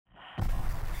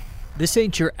This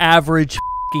ain't your average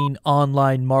f***ing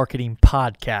online marketing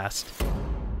podcast.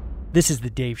 This is the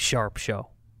Dave Sharpe Show.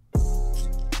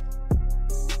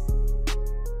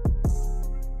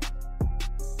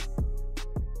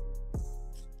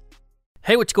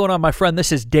 Hey, what's going on, my friend?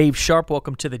 This is Dave Sharpe.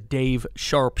 Welcome to the Dave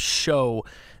Sharpe Show.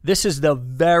 This is the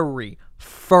very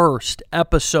first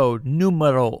episode,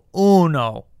 numero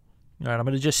uno. All right, I'm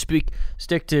going to just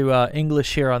stick to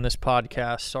English here on this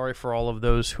podcast. Sorry for all of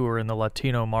those who are in the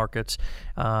Latino markets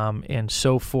and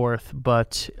so forth,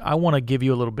 but I want to give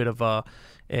you a little bit of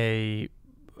a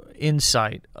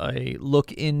insight, a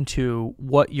look into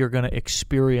what you're going to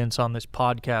experience on this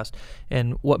podcast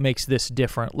and what makes this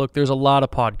different. Look, there's a lot of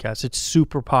podcasts. It's a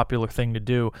super popular thing to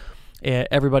do.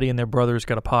 Everybody and their brother's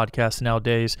got a podcast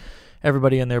nowadays.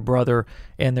 Everybody and their brother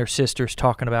and their sisters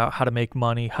talking about how to make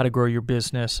money, how to grow your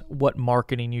business, what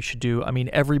marketing you should do. I mean,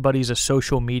 everybody's a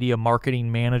social media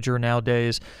marketing manager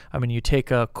nowadays. I mean, you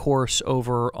take a course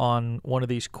over on one of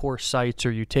these course sites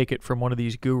or you take it from one of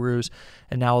these gurus,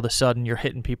 and now all of a sudden you're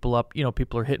hitting people up. You know,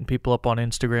 people are hitting people up on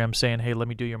Instagram saying, hey, let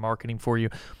me do your marketing for you.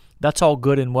 That's all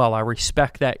good and well. I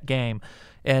respect that game.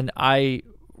 And I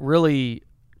really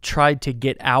tried to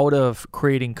get out of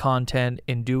creating content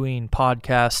and doing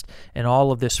podcasts and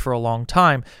all of this for a long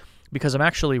time because I'm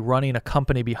actually running a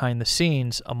company behind the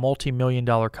scenes, a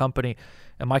multi-million-dollar company.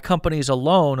 And my companies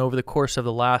alone over the course of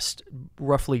the last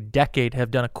roughly decade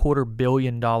have done $250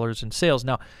 million in sales.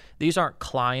 Now, these aren't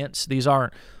clients. These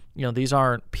aren't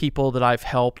people that I've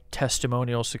helped,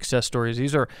 testimonial success stories.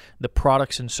 These are the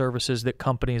products and services that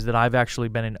companies that I've actually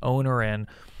been an owner in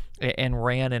and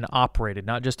ran and operated,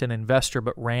 not just an investor,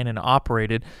 but ran and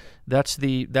operated. That's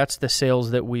the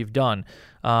sales that we've done.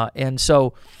 And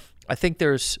so I think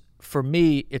for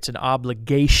me, it's an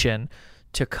obligation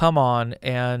to come on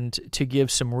and to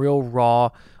give some real raw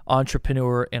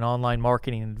entrepreneur and online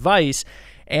marketing advice.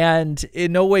 And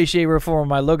in no way, shape, or form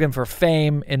am I looking for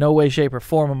fame. In no way, shape, or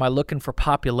form am I looking for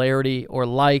popularity or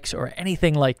likes or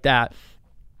anything like that.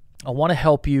 I want to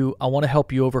help you. I want to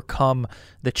help you overcome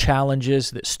the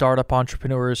challenges that startup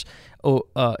entrepreneurs,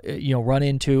 run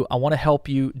into. I want to help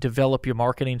you develop your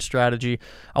marketing strategy.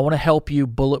 I want to help you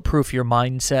bulletproof your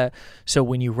mindset so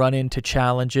when you run into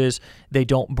challenges, they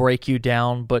don't break you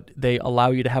down, but they allow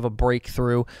you to have a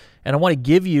breakthrough. And I want to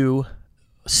give you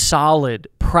solid,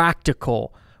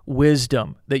 practical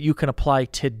wisdom that you can apply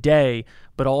today,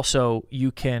 but also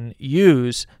you can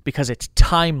use because it's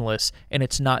timeless and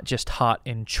it's not just hot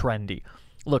and trendy.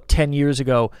 Look, 10 years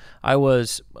ago, I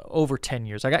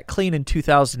got clean in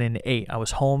 2008. I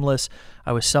was homeless.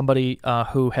 I was somebody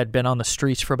who had been on the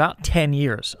streets for about 10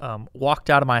 years.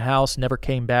 Walked out of my house, never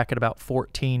came back at about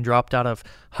 14, dropped out of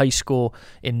high school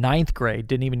in 9th grade,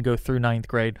 didn't even go through 9th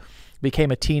grade.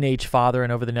 Became a teenage father,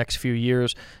 and over the next few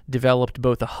years, developed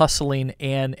both a hustling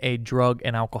and a drug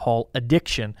and alcohol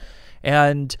addiction.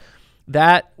 And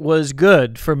that was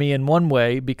good for me in one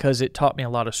way because it taught me a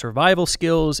lot of survival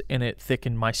skills, and it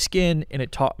thickened my skin, and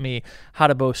it taught me how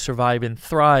to both survive and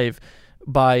thrive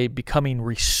by becoming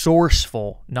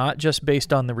resourceful, not just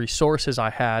based on the resources I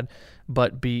had,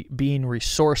 but being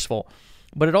resourceful.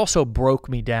 But it also broke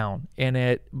me down,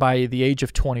 and by the age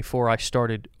of 24, I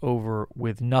started over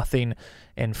with nothing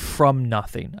and from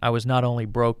nothing. I was not only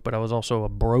broke, but I was also a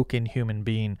broken human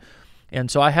being. And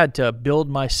so I had to build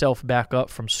myself back up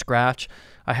from scratch.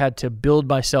 I had to build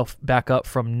myself back up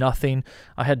from nothing.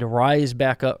 I had to rise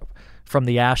back up from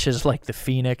the ashes like the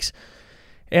phoenix.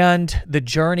 And the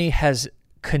journey has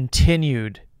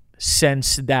continued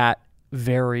since that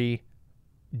very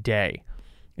day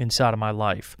inside of my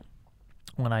life.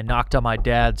 When I knocked on my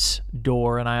dad's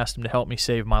door and I asked him to help me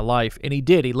save my life. And he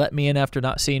did. He let me in after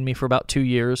not seeing me for about 2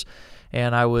 years.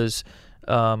 And I was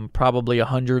probably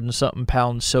 100 and something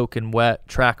pounds soaking wet,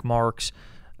 track marks,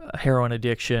 heroin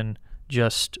addiction,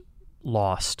 just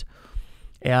lost.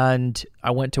 And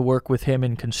I went to work with him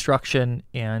in construction,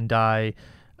 and I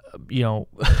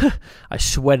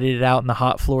sweated it out in the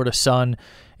hot Florida sun.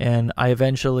 And I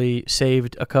eventually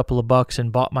saved a couple of bucks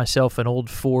and bought myself an old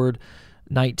Ford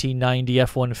 1990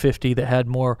 F-150 that had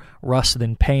more rust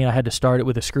than paint. I had to start it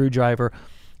with a screwdriver.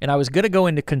 And I was going to go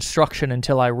into construction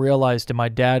until I realized that my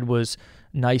dad was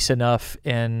nice enough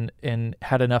and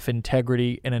had enough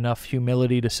integrity and enough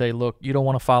humility to say, look, you don't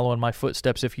want to follow in my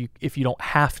footsteps if you don't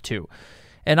have to.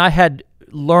 And I had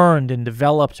learned and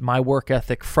developed my work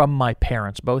ethic from my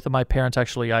parents. Both of my parents,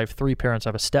 actually, I have 3 parents. I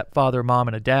have a stepfather, mom,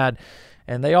 and a dad.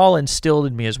 And they all instilled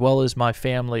in me, as well as my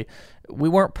family. We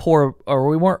weren't poor, or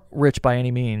we weren't rich by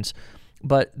any means,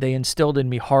 but they instilled in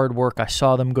me hard work. I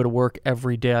saw them go to work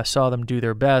every day. I saw them do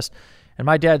their best. And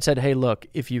my dad said, hey, look,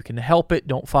 if you can help it,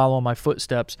 don't follow in my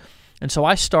footsteps. And so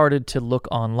I started to look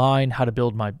online how to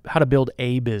build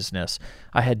a business.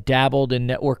 I had dabbled in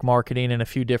network marketing and a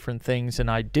few different things, and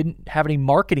I didn't have any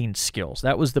marketing skills.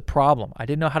 That was the problem. I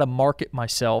didn't know how to market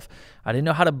myself. I didn't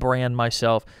know how to brand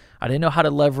myself. I didn't know how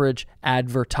to leverage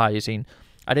advertising.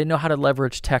 I didn't know how to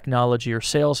leverage technology or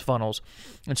sales funnels.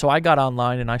 And so I got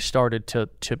online and I started to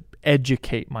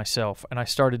educate myself, and I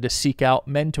started to seek out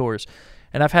mentors.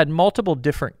 And I've had multiple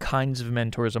different kinds of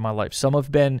mentors in my life. Some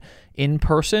have been in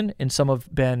person and some have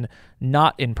been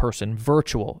not in person,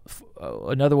 virtual.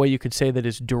 Another way you could say that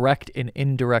is direct and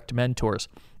indirect mentors.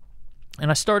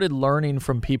 And I started learning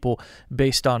from people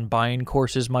based on buying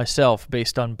courses myself,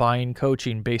 based on buying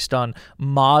coaching, based on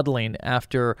modeling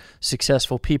after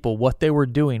successful people, what they were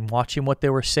doing, watching what they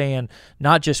were saying,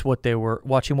 watching what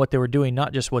they were doing,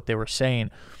 not just what they were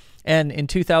saying. And in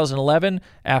 2011,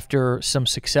 after some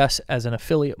success as an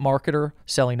affiliate marketer,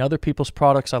 selling other people's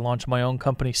products, I launched my own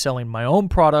company selling my own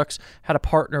products. Had a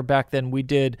partner back then. We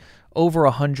did over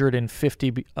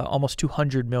 150, almost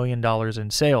 $200 million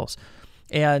in sales.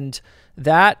 And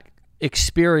that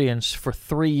experience for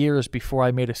 3 years before I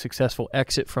made a successful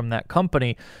exit from that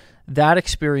company, that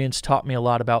experience taught me a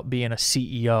lot about being a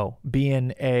CEO,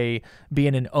 being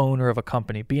an owner of a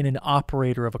company, being an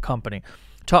operator of a company.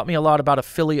 Taught me a lot about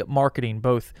affiliate marketing,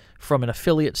 both from an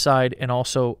affiliate side and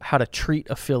also how to treat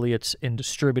affiliates and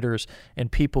distributors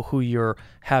and people who you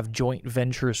have joint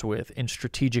ventures with and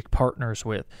strategic partners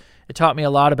with. It taught me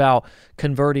a lot about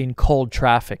converting cold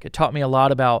traffic. It taught me a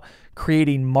lot about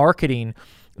creating marketing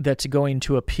that's going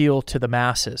to appeal to the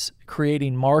masses,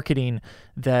 creating marketing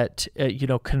that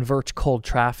converts cold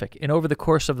traffic. And over the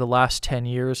course of the last 10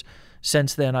 years,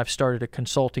 since then, I've started a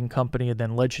consulting company and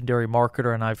then Legendary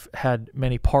Marketer, and I've had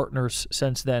many partners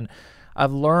since then.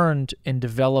 I've learned and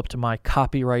developed my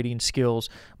copywriting skills,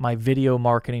 my video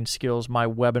marketing skills, my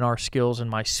webinar skills,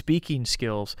 and my speaking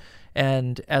skills.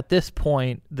 And at this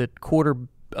point, the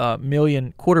 $250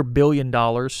 million,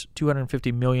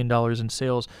 $250 million in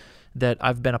sales that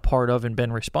I've been a part of and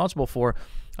been responsible for,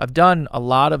 I've done a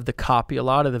lot of the copy, a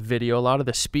lot of the video, a lot of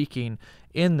the speaking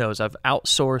in those. I've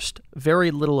outsourced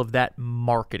very little of that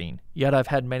marketing, yet I've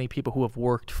had many people who have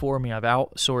worked for me. I've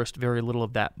outsourced very little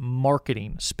of that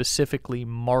marketing, specifically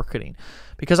marketing,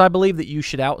 because I believe that you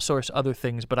should outsource other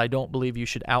things, but I don't believe you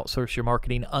should outsource your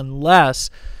marketing unless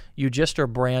you just are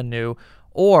brand new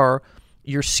or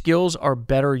your skills are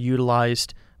better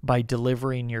utilized by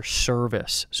delivering your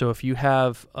service. So if you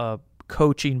have a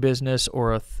coaching business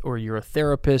or you're a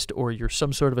therapist or you're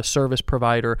some sort of a service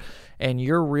provider and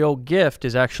your real gift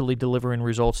is actually delivering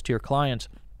results to your clients,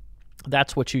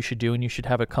 that's what you should do, and you should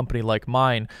have a company like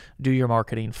mine do your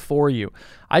marketing for you.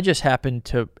 I just happen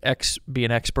to be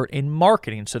an expert in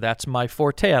marketing, so that's my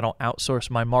forte. I don't outsource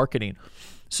my marketing.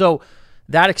 So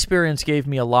that experience gave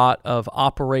me a lot of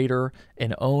operator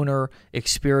and owner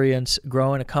experience,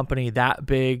 growing a company that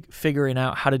big, figuring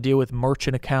out how to deal with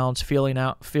merchant accounts, figuring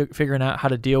out how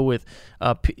to deal with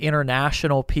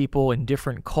international people in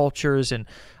different cultures. And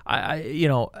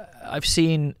I've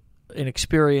seen and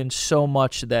experienced so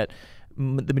much that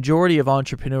the majority of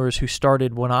entrepreneurs who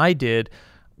started when I did,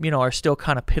 are still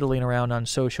kind of piddling around on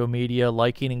social media,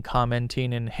 liking and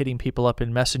commenting and hitting people up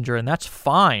in Messenger, and that's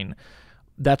fine.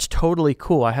 That's totally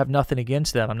cool. I have nothing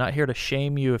against that. I'm not here to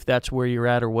shame you if that's where you're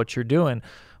at or what you're doing.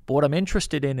 But what I'm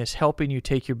interested in is helping you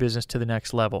take your business to the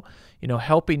next level,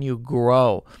 helping you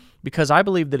grow. Because I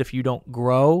believe that if you don't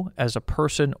grow as a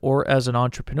person or as an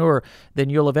entrepreneur, then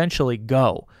you'll eventually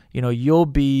go. You'll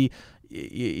be,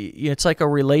 it's like a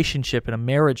relationship and a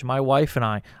marriage. My wife and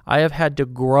I have had to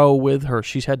grow with her.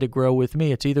 She's had to grow with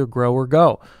me. It's either grow or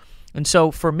go. And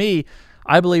so for me,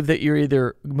 I believe that you're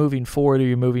either moving forward or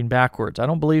you're moving backwards. I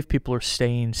don't believe people are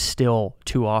staying still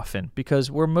too often because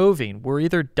we're moving. We're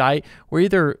either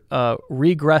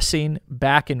regressing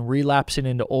back and relapsing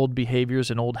into old behaviors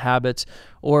and old habits,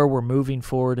 or we're moving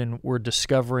forward and we're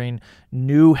discovering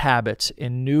new habits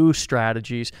and new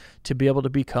strategies to be able to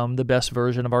become the best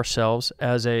version of ourselves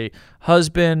as a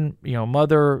husband,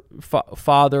 mother,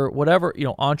 father, whatever,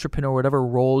 entrepreneur, whatever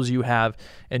roles you have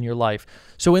in your life.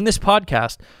 So in this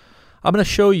podcast, I'm going to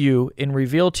show you and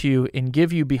reveal to you and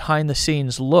give you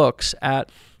behind-the-scenes looks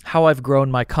at how I've grown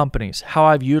my companies, how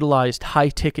I've utilized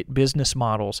high-ticket business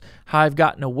models, how I've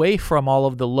gotten away from all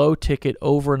of the low-ticket,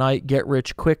 overnight,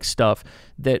 get-rich-quick stuff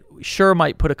that sure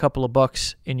might put a couple of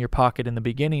bucks in your pocket in the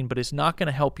beginning, but is not going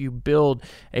to help you build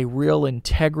a real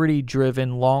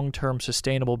integrity-driven, long-term,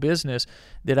 sustainable business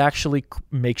that actually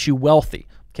makes you wealthy,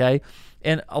 okay?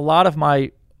 And all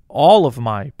of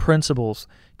my principles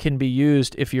can be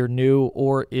used if you're new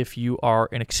or if you are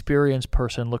an experienced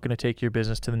person looking to take your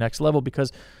business to the next level,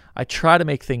 because I try to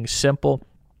make things simple.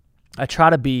 I try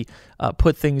to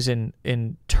put things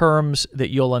in terms that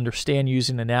you'll understand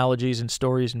using analogies and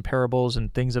stories and parables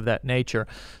and things of that nature.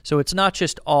 So it's not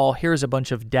just all, here's a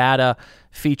bunch of data,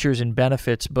 features, and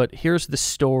benefits, but here's the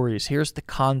stories, here's the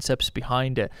concepts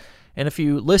behind it. And if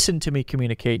you listen to me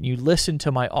communicate and you listen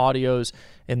to my audios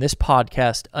in this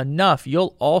podcast enough,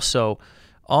 you'll also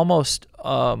almost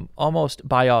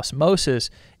by osmosis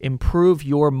improve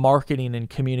your marketing and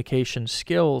communication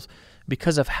skills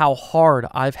because of how hard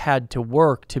I've had to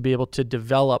work to be able to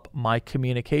develop my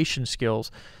communication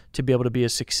skills to be able to be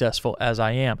as successful as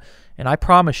I am. And I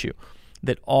promise you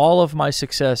that all of my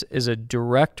success is a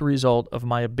direct result of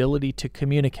my ability to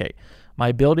communicate. My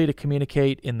ability to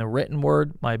communicate in the written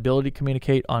word, my ability to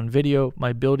communicate on video,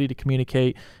 my ability to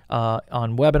communicate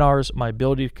on webinars, my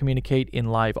ability to communicate in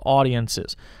live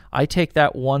audiences. I take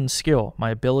that one skill,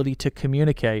 my ability to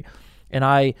communicate, and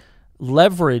I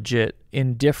leverage it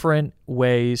in different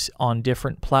ways on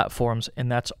different platforms,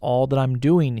 and that's all that I'm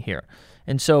doing here.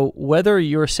 And so whether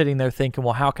you're sitting there thinking,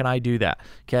 well, how can I do that?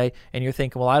 Okay. And you're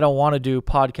thinking, well, I don't want to do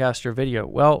podcast or video.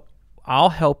 Well, I'll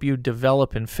help you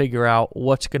develop and figure out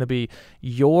what's going to be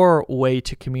your way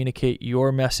to communicate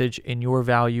your message and your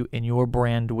value and your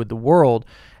brand with the world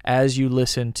as you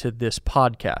listen to this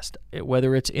podcast.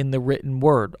 Whether it's in the written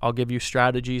word, I'll give you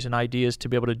strategies and ideas to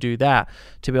be able to do that,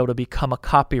 to be able to become a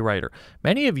copywriter.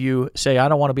 Many of you say, I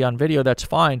don't want to be on video. That's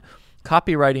fine.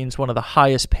 Copywriting is one of the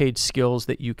highest paid skills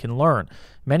that you can learn.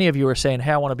 Many of you are saying,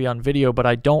 hey, I want to be on video, but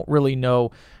I don't really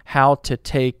know how to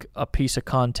take a piece of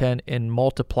content and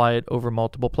multiply it over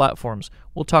multiple platforms.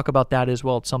 We'll talk about that as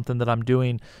well. It's something that I'm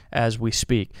doing as we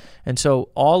speak. And so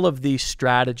all of these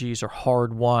strategies are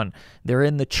hard won. They're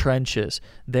in the trenches.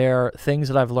 They're things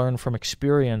that I've learned from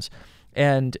experience.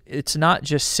 And it's not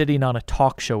just sitting on a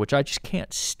talk show, which I just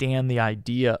can't stand the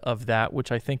idea of that,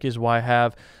 which I think is why I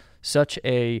have such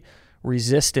a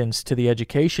resistance to the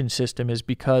education system, is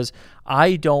because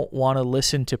I don't want to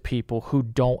listen to people who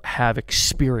don't have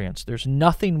experience. There's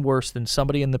nothing worse than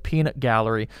somebody in the peanut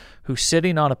gallery who's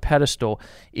sitting on a pedestal,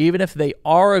 even if they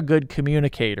are a good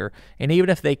communicator, and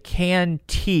even if they can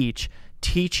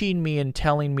teaching me and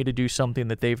telling me to do something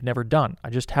that they've never done. I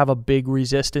just have a big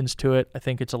resistance to it. I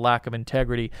think it's a lack of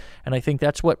integrity, and I think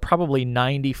that's what probably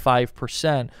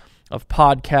 95% of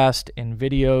podcasts and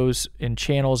videos and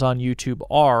channels on YouTube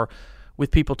are,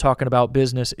 with people talking about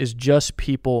business, is just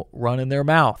people running their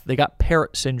mouth. They got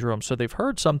parrot syndrome, so they've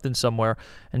heard something somewhere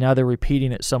and now they're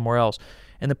repeating it somewhere else.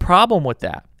 And the problem with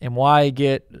that, and why I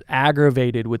get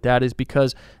aggravated with that, is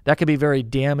because that could be very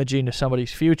damaging to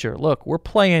somebody's future. Look, we're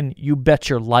playing you bet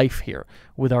your life here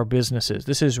with our businesses.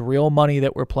 This is real money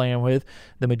that we're playing with.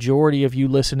 The majority of you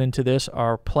listening to this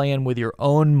are playing with your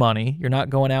own money. You're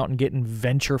not going out and getting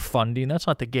venture funding. That's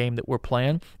not the game that we're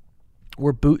playing.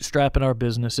 We're bootstrapping our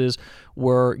businesses.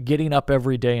 We're getting up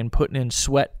every day and putting in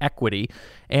sweat equity.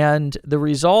 And the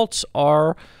results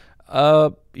are,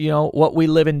 what we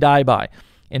live and die by.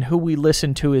 And who we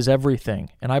listen to is everything.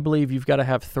 And I believe you've got to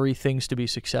have three things to be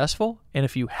successful. And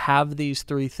if you have these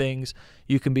three things,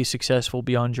 you can be successful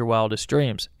beyond your wildest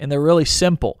dreams. And they're really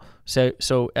simple.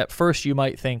 So at first you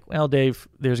might think, well, Dave,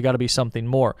 there's got to be something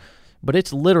more. But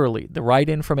it's literally the right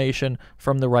information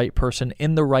from the right person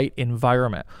in the right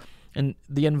environment. And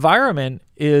the environment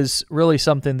is really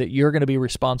something that you're going to be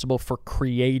responsible for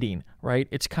creating, right?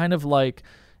 It's kind of like,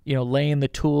 laying the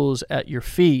tools at your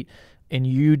feet and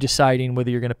you deciding whether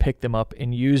you're going to pick them up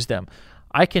and use them.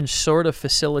 I can sort of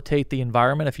facilitate the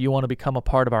environment if you want to become a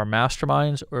part of our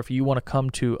masterminds, or if you want to come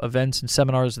to events and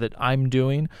seminars that I'm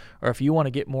doing, or if you want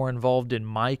to get more involved in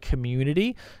my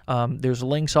community. There's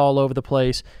links all over the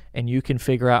place, and you can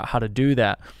figure out how to do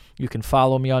that. You can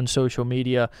follow me on social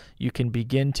media. You can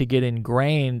begin to get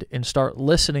ingrained and start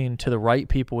listening to the right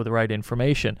people with the right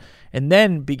information, and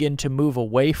then begin to move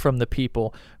away from the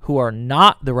people who are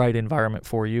not the right environment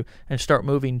for you and start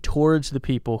moving towards the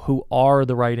people who are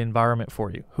the right environment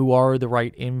for you, who are the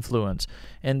right influence.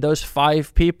 And those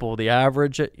 5 people, the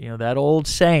average, that old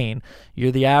saying,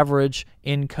 you're the average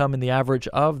income and the average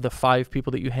of the 5 people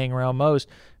that you hang around most.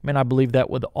 Man, I believe that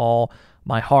with all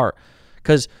my heart,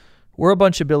 because we're a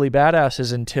bunch of Billy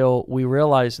Badasses until we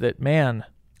realize that, man,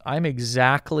 I'm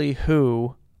exactly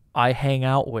who I hang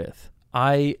out with.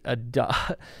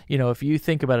 If you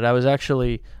think about it, I was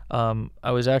actually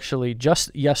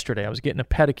just yesterday, I was getting a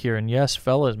pedicure, and yes,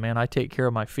 fellas, man, I take care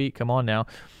of my feet. Come on now.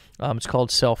 It's called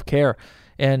self-care.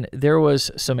 And there was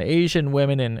some Asian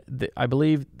women, and I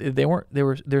believe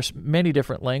there's many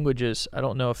different languages. I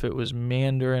don't know if it was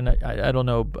Mandarin. I don't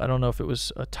know. I don't know if it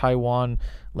was a Taiwan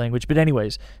language. But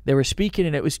anyways, they were speaking,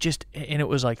 and it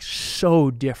was like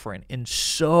so different and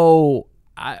so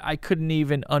I couldn't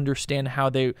even understand how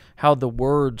the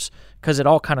words, because it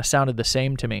all kind of sounded the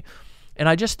same to me. And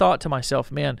I just thought to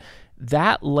myself, man,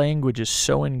 that language is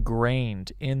so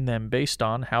ingrained in them based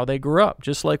on how they grew up,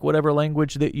 just like whatever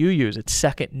language that you use. It's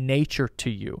second nature to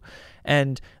you.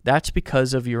 And that's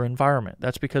because of your environment.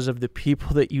 That's because of the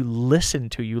people that you listen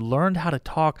to. You learned how to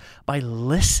talk by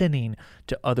listening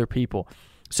to other people.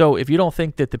 So if you don't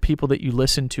think that the people that you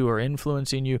listen to are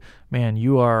influencing you, man,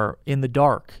 you are in the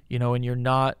dark,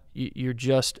 and you're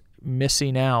just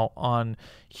missing out on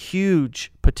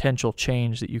huge potential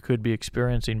change that you could be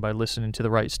experiencing by listening to the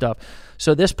right stuff.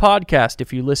 So this podcast,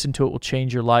 if you listen to it, will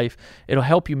change your life. It'll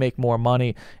help you make more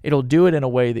money. It'll do it in a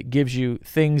way that gives you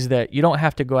things that you don't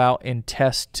have to go out and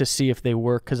test to see if they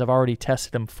work, because I've already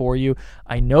tested them for you.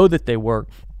 I know that they work.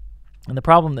 And the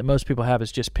problem that most people have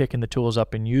is just picking the tools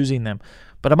up and using them.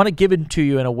 But I'm going to give it to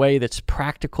you in a way that's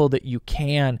practical, that you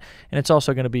can, and it's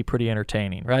also going to be pretty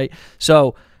entertaining, right?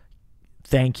 So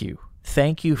thank you.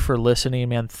 Thank you for listening,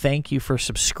 man. Thank you for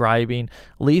subscribing.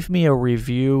 Leave me a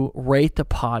review. Rate the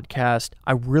podcast.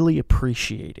 I really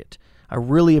appreciate it. I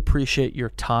really appreciate your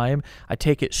time. I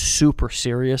take it super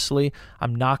seriously.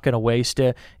 I'm not going to waste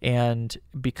it. And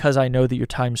because I know that your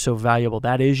time's so valuable,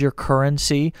 that is your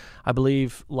currency. I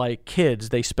believe, like kids,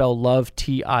 they spell love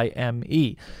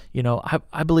T-I-M-E.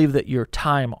 I believe that your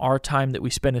time, our time that we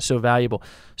spend, is so valuable.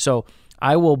 So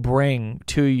I will bring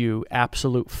to you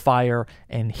absolute fire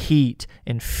and heat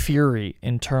and fury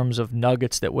in terms of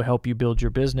nuggets that will help you build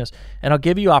your business. And I'll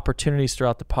give you opportunities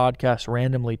throughout the podcast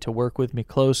randomly to work with me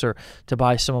closer, to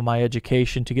buy some of my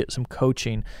education, to get some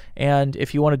coaching. And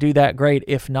if you want to do that, great.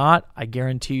 If not, I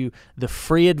guarantee you the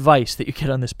free advice that you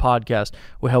get on this podcast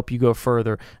will help you go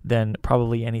further than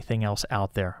probably anything else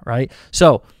out there, right?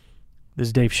 So this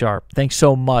is Dave Sharpe. Thanks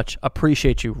so much.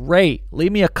 Appreciate you. Rate,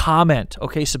 leave me a comment.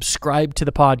 Okay, subscribe to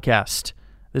the podcast.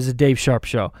 This is the Dave Sharpe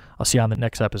Show. I'll see you on the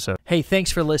next episode. Hey,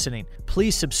 thanks for listening.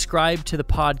 Please subscribe to the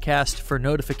podcast for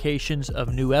notifications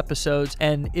of new episodes.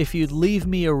 And if you'd leave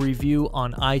me a review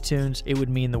on iTunes, it would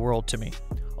mean the world to me.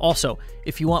 Also,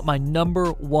 if you want my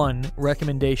 #1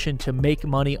 recommendation to make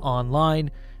money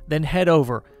online, then head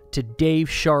over to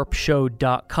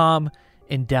davesharpshow.com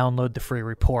and download the free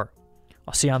report.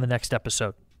 I'll see you on the next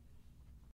episode.